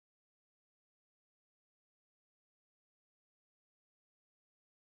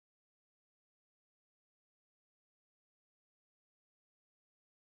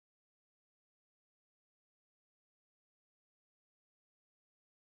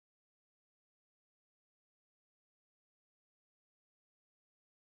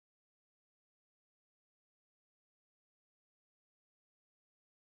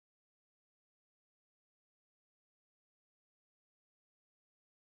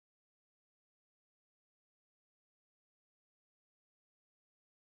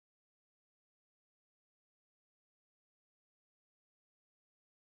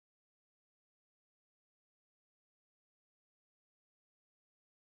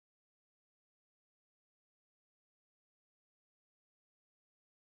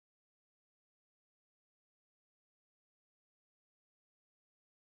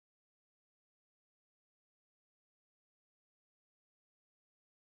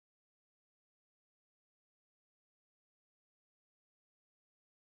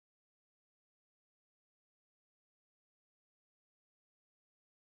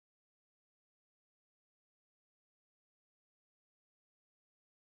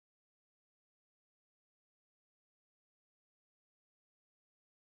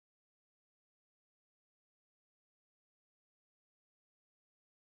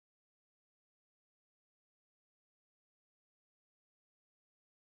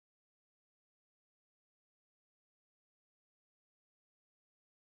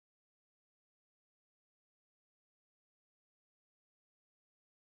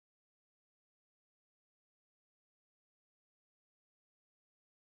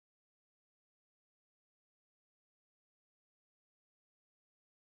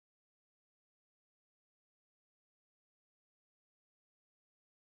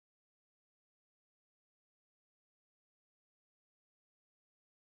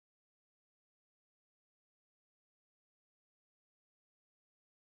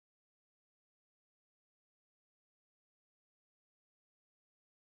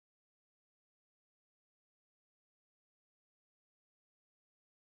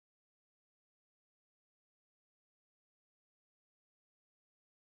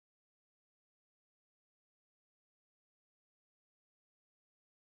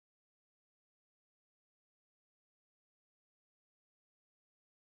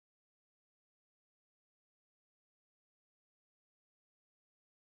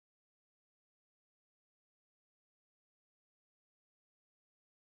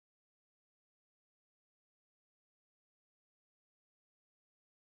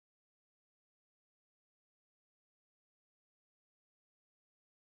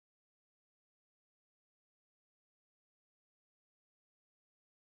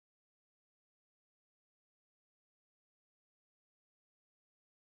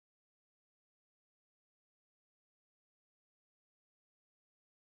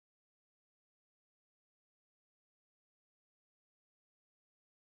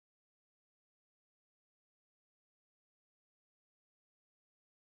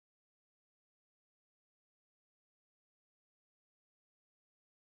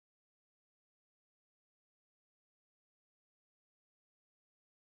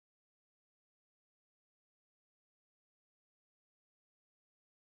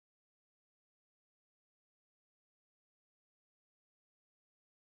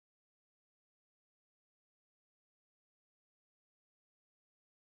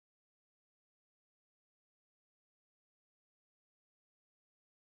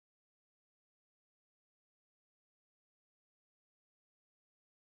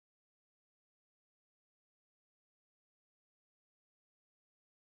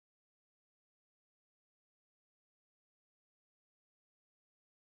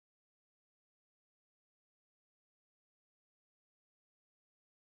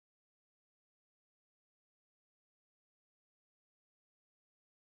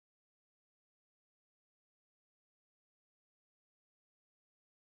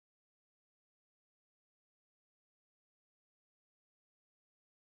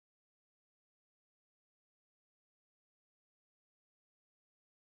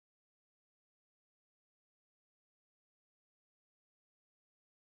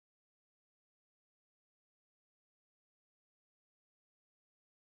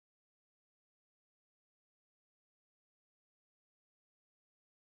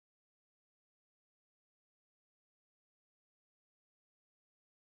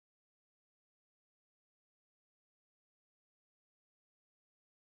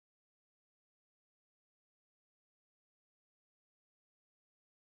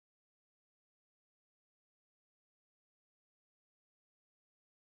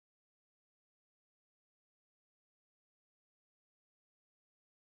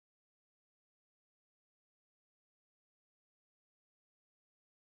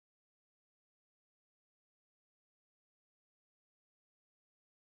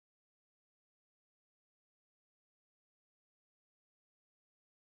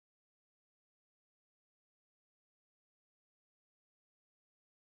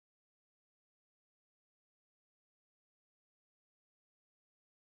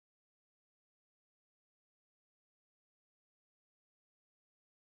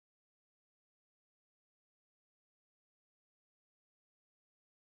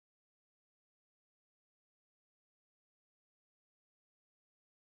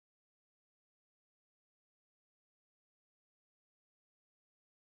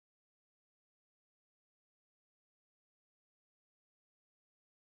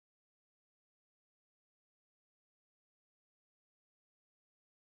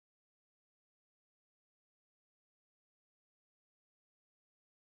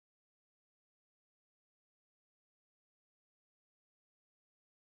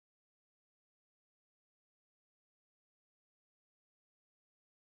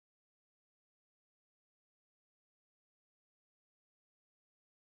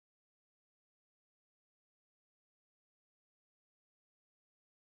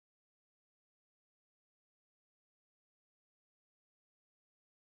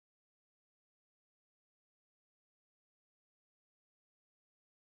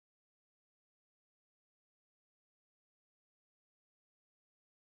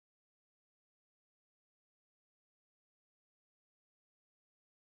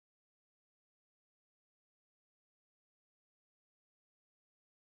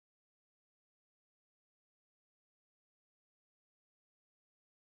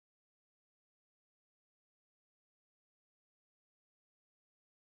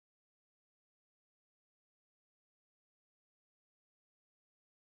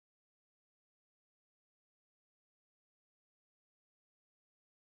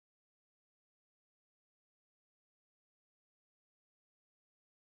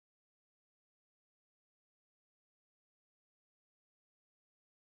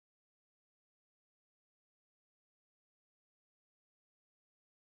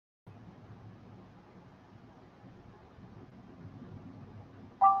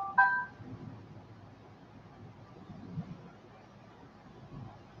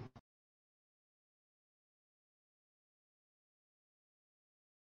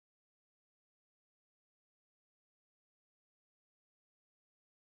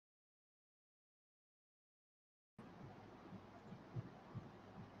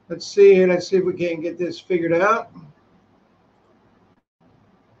Let's see here. Let's see if we can get this figured out.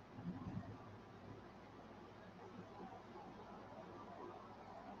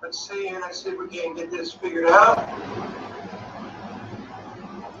 Let's see here. Let's see if we can get this figured out.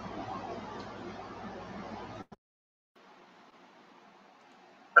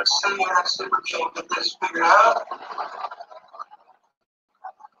 Let's see here. Let's see if we can get this figured out.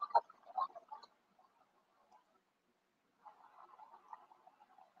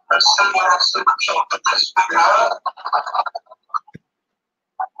 Let's see here. Let's see if we can get this figured out.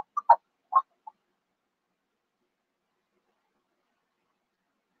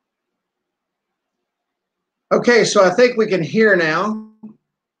 Okay, so I think we can hear now.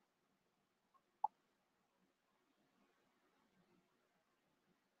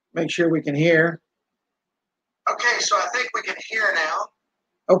 Make sure we can hear. Okay, so I think we can hear now.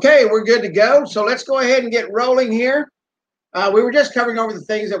 Okay, we're good to go. So let's go ahead and get rolling here. We were just covering over the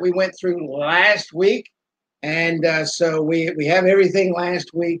things that we went through last week. And so we have everything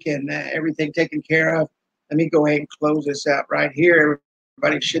last week and everything taken care of. Let me go ahead and close this out right here.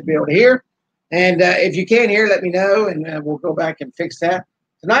 Everybody should be able to hear. And if you can't hear, let me know, and we'll go back and fix that.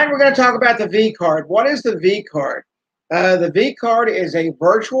 Tonight, we're going to talk about the V card. What is the V card? The V card is a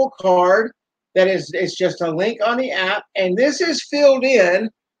virtual card that it's just a link on the app, and this is filled in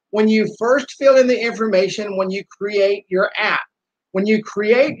when you first fill in the information when you create your app. When you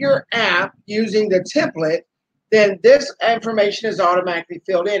create your app using the template, then this information is automatically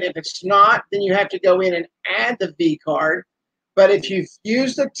filled in. If it's not, then you have to go in and add the V card. But if you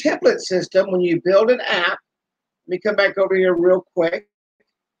use the template system, when you build an app, let me come back over here real quick.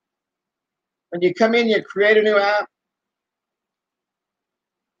 When you come in, you create a new app.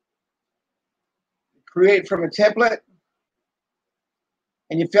 Create from a template.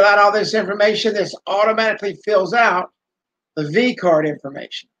 And you fill out all this information. This automatically fills out the V card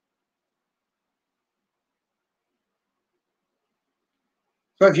information.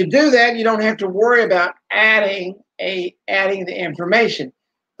 So if you do that, you don't have to worry about adding the information.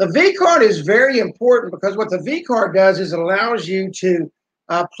 The V card is very important because what the V card does is it allows you to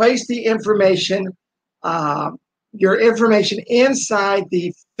place the information, your information inside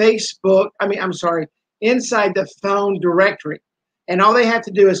the inside the phone directory. And all they have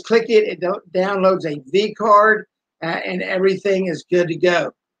to do is click it. It downloads a V card, and everything is good to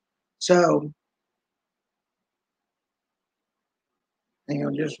go. So, hang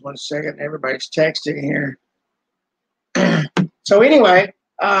on just 1 second. Everybody's texting here. So anyway,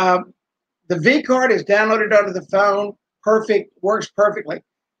 the V card is downloaded onto the phone. Perfect, works perfectly.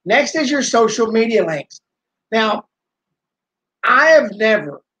 Next is your social media links. Now, I have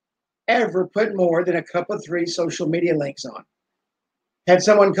never, ever put more than a couple of 3 social media links on. Had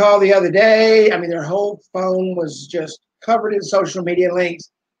someone call the other day. I mean, their whole phone was just covered in social media links.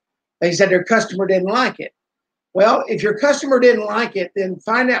 They said their customer didn't like it. Well, if your customer didn't like it, then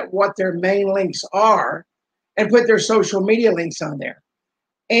find out what their main links are and put their social media links on there.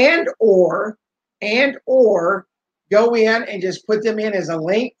 And or go in and just put them in as a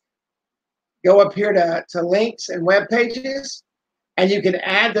link. Go up here to links and web pages, and you can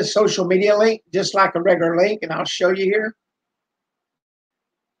add the social media link just like a regular link, and I'll show you here.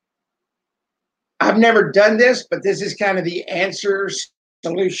 I've never done this, but this is kind of the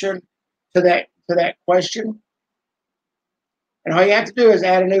solution to that question. And all you have to do is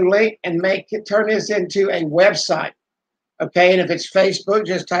add a new link and turn this into a website. Okay, and if it's Facebook,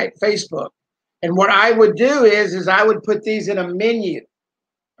 just type Facebook. And what I would do is I would put these in a menu.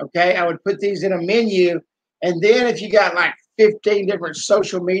 Okay, I would put these in a menu, and then if you got like 15 different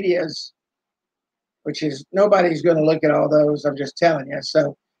social medias, which is nobody's going to look at all those, I'm just telling you.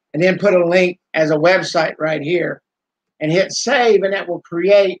 So, and then put a link as a website right here, and hit save, and that will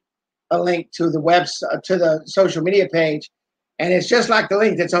create a link to the website, to the social media page. And it's just like the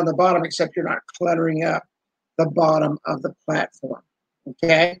link that's on the bottom, except you're not cluttering up the bottom of the platform.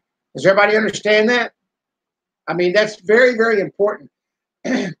 Okay? Does everybody understand that? I mean, that's very, very important.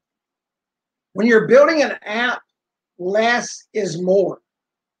 When you're building an app, less is more.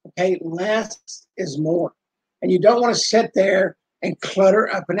 Okay? Less is more. And you don't want to sit there and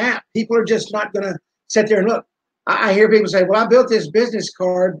clutter up an app. People are just not going to sit there and look. I hear people say, well, I built this business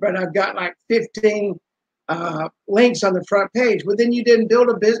card, but I've got like 15 links on the front page. Well, then you didn't build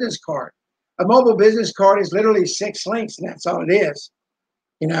a business card. A mobile business card is literally 6 links, and that's all it is,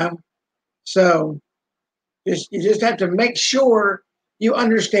 you know? So you just have to make sure you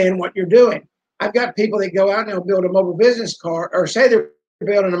understand what you're doing. I've got people that go out and they'll build a mobile business card, or say they're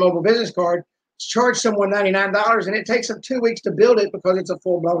building a mobile business card, charge someone $99, and it takes them 2 weeks to build it because it's a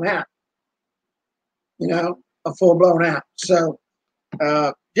full-blown app, you know, a full-blown app. So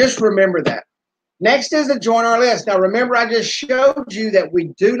Just remember that. Next is to join our list. Now, remember, I just showed you that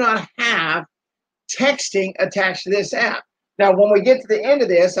we do not have texting attached to this app. Now, when we get to the end of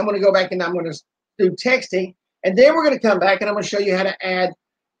this, I'm going to go back and I'm going to do texting, and then we're going to come back and I'm going to show you how to add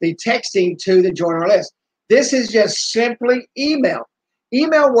the texting to the join our list. This is just simply email.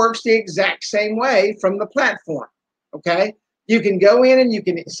 Email works the exact same way from the platform, okay? You can go in and you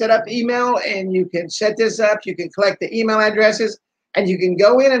can set up email and you can set this up. You can collect the email addresses and you can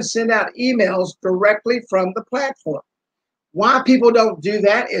go in and send out emails directly from the platform. Why people don't do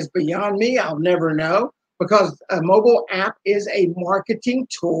that is beyond me. I'll never know, because a mobile app is a marketing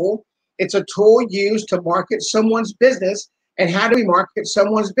tool. It's a tool used to market someone's business. And how do we market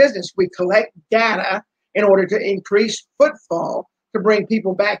someone's business? We collect data in order to increase footfall, to bring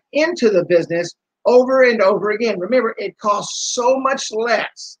people back into the business over and over again. Remember, it costs so much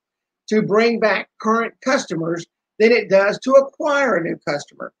less to bring back current customers than it does to acquire a new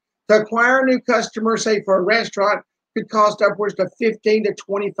customer. To acquire a new customer, say for a restaurant, could cost upwards to $15 to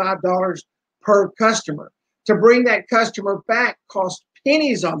 $25 per customer. To bring that customer back costs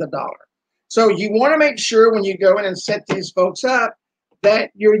pennies on the dollar. So you want to make sure when you go in and set these folks up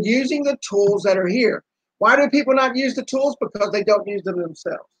that you're using the tools that are here. Why do people not use the tools? Because they don't use them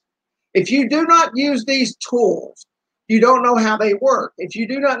themselves. If you do not use these tools, you don't know how they work. If you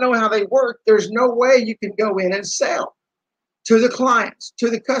do not know how they work, there's no way you can go in and sell to the clients, to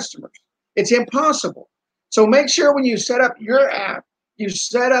the customers. It's impossible. So make sure when you set up your app, you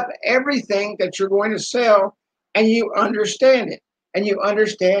set up everything that you're going to sell and you understand it and you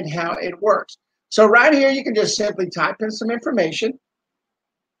understand how it works. So right here, you can just simply type in some information.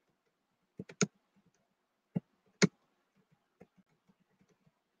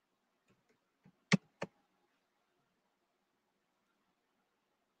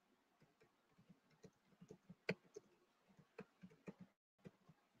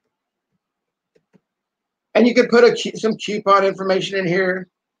 And you could put some coupon information in here.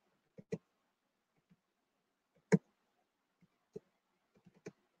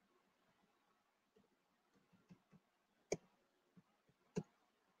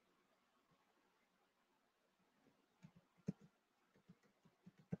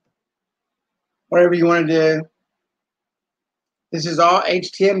 Whatever you want to do. This is all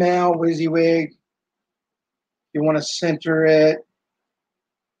HTML, WYSIWYG. You want to center it.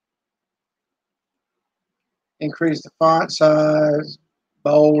 Increase the font size.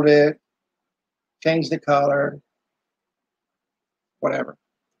 Bold it. Change the color. Whatever.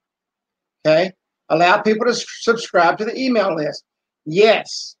 Okay. Allow people to subscribe to the email list.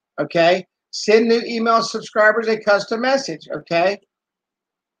 Yes. Okay. Send new email subscribers a custom message. Okay.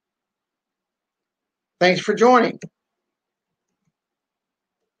 Thanks for joining.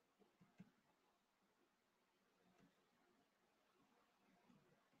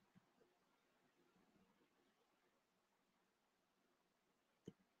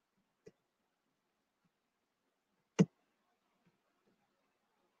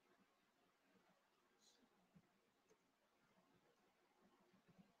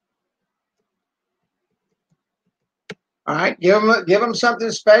 All right. Give them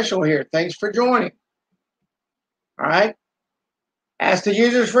something special here. Thanks for joining. All right. Ask the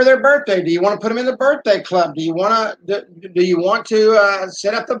users for their birthday. Do you want to put them in the birthday club? Do you want to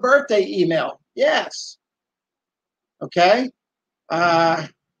set up the birthday email? Yes. Okay.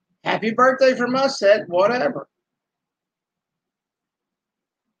 Happy birthday from us, said whatever.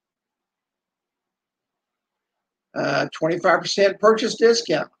 25% purchase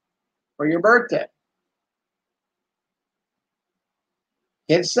discount for your birthday.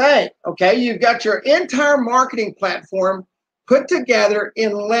 Hit save. Okay, you've got your entire marketing platform put together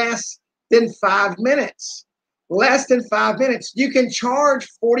in less than 5 minutes. Less than 5 minutes. You can charge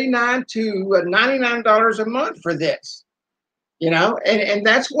 $49 to $99 a month for this. You know, and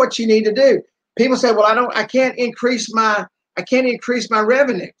that's what you need to do. People say, well, I can't increase my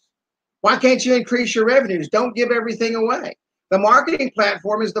revenues. Why can't you increase your revenues? Don't give everything away. The marketing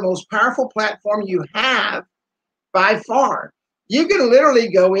platform is the most powerful platform you have by far. You can literally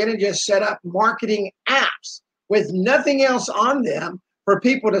go in and just set up marketing apps with nothing else on them for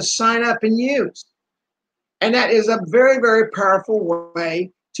people to sign up and use. And that is a very, very powerful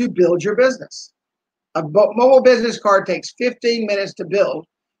way to build your business. A mobile business card takes 15 minutes to build,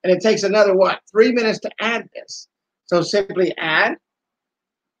 and it takes another, 3 minutes to add this. So simply add.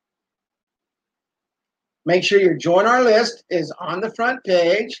 Make sure your join our list is on the front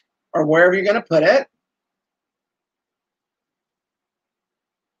page or wherever you're going to put it.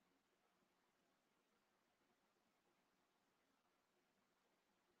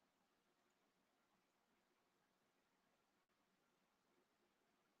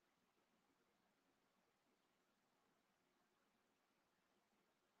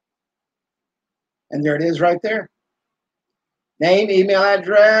 And there it is right there. Name, email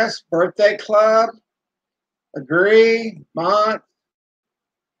address, birthday club, agree, month.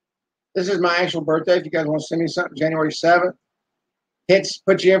 This is my actual birthday. If you guys want to send me something, January 7th.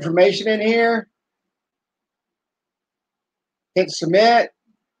 Put your information in here. Hit submit.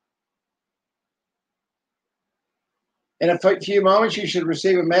 In a few moments, you should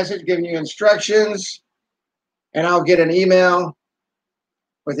receive a message giving you instructions, and I'll get an email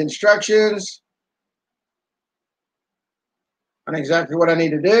with instructions on exactly what I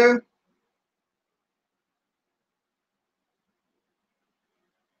need to do.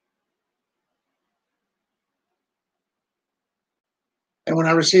 And when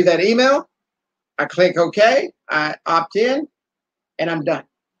I receive that email, I click OK, I opt in, and I'm done.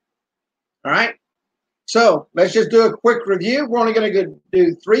 All right. So let's just do a quick review. We're only going to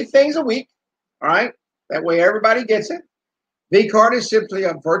do 3 things a week. All right. That way everybody gets it. vCard is simply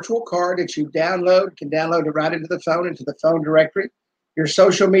a virtual card that you download, can download it right into the phone directory. Your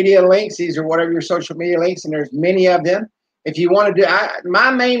social media links, these are whatever your social media links, and there's many of them. If you want to do,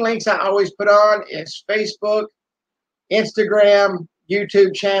 my main links I always put on is Facebook, Instagram,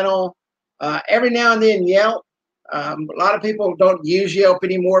 YouTube channel, every now and then Yelp. A lot of people don't use Yelp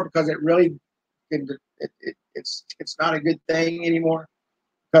anymore because it really, it's not a good thing anymore,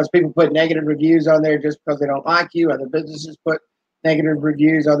 because people put negative reviews on there just because they don't like you. Other businesses put negative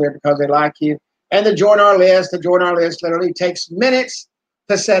reviews on there because they like you. And the join our list literally takes minutes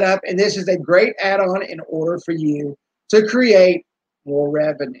to set up. And this is a great add-on in order for you to create more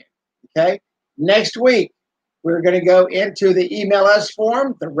revenue. Okay. Next week, we're going to go into the email us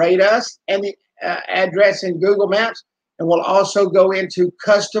form, the rate us, and the address in Google Maps. And we'll also go into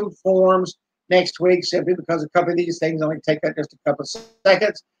custom forms next week, simply because a couple of these things only take just a couple of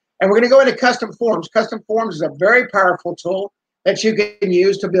seconds. And we're going to go into custom forms. Custom forms is a very powerful tool that you can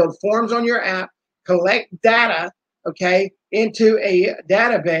use to build forms on your app, collect data, okay, into a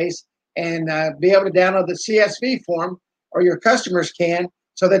database, and be able to download the CSV form, or your customers can,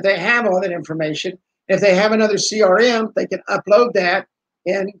 so that they have all that information. If they have another CRM, they can upload that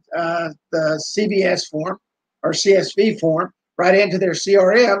in the CVS form or CSV form right into their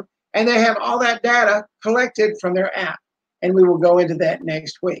CRM, and they have all that data collected from their app. And we will go into that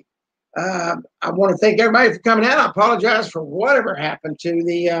next week. I want to thank everybody for coming out. I apologize for whatever happened to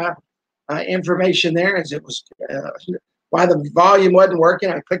the information there, as it was why the volume wasn't working.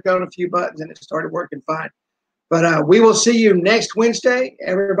 I clicked on a few buttons and it started working fine. But we will see you next Wednesday.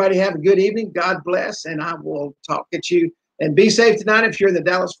 Everybody have a good evening. God bless, and I will talk at you. And be safe tonight if you're in the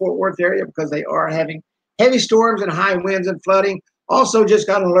Dallas-Fort Worth area, because they are having heavy storms and high winds and flooding. Also, just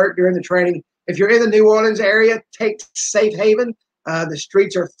got an alert during the training. If you're in the New Orleans area, take safe haven. The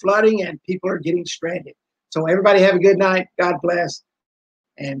streets are flooding and people are getting stranded. So everybody have a good night. God bless,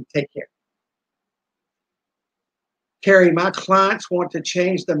 and take care. Carrie, my clients want to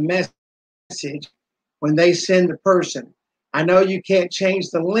change the message when they send the person. I know you can't change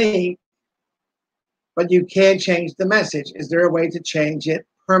the link, but you can change the message. Is there a way to change it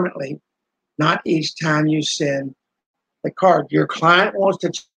permanently, not each time you send the card? Your client wants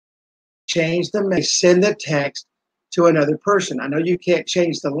to change the message, send the text to another person. I know you can't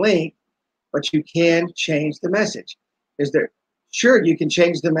change the link, but you can change the message. Is there? Sure, you can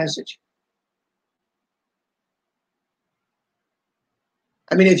change the message.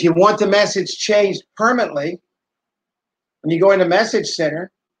 I mean, if you want the message changed permanently, when you go into Message Center,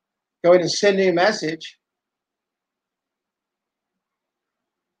 go into Send New Message,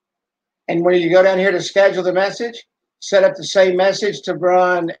 and when you go down here to schedule the message, set up the same message to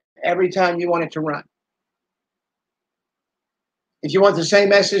run every time you want it to run. If you want the same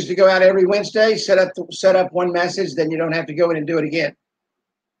message to go out every Wednesday, set up one message, then you don't have to go in and do it again.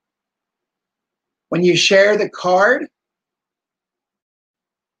 When you share the card,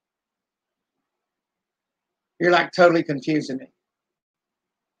 you're like totally confusing me.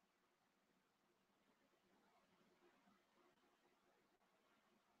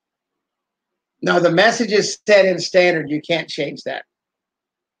 No, the message is set in standard. You can't change that.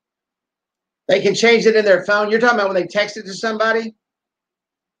 They can change it in their phone. You're talking about when they text it to somebody?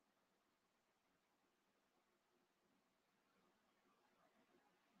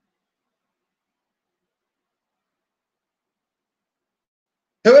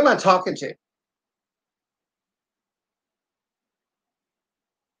 Who am I talking to?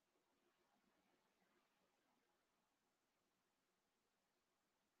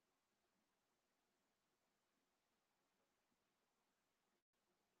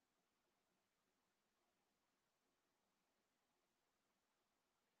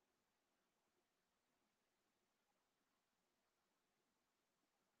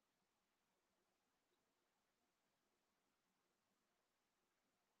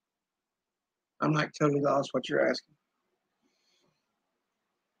 I'm like totally lost what you're asking.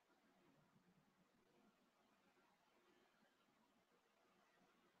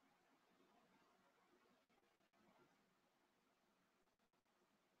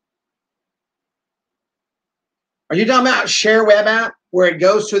 Are you talking about Share Web app where it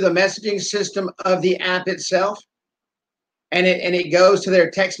goes through the messaging system of the app itself and it goes to their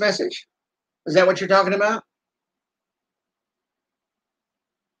text message? Is that what you're talking about?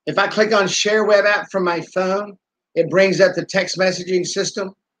 If I click on Share Web app from my phone, it brings up the text messaging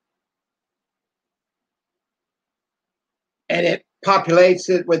system and it populates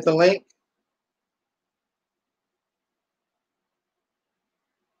it with the link.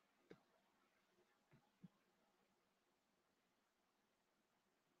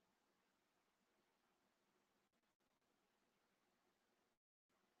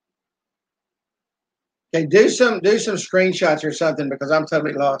 Okay, do some screenshots or something because I'm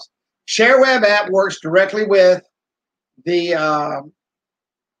totally lost. Share Web app works directly with the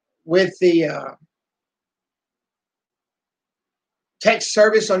text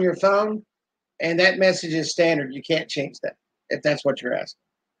service on your phone, and that message is standard. You can't change that if that's what you're asking.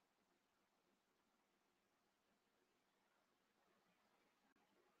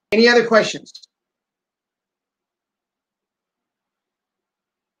 Any other questions?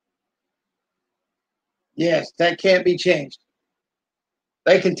 Yes, that can't be changed.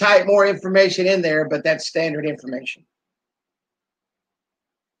 They can type more information in there, but that's standard information.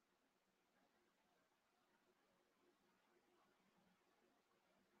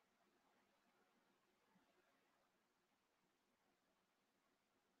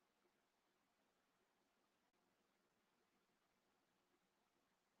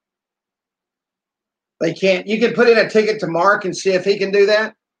 They can't. You can put in a ticket to Mark and see if he can do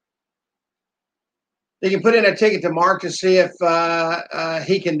that. You can put in a ticket to Mark to see if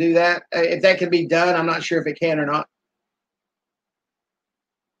he can do that. If that can be done, I'm not sure if it can or not.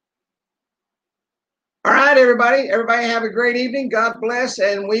 All right, everybody. Everybody have a great evening. God bless,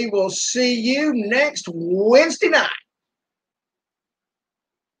 and we will see you next Wednesday night.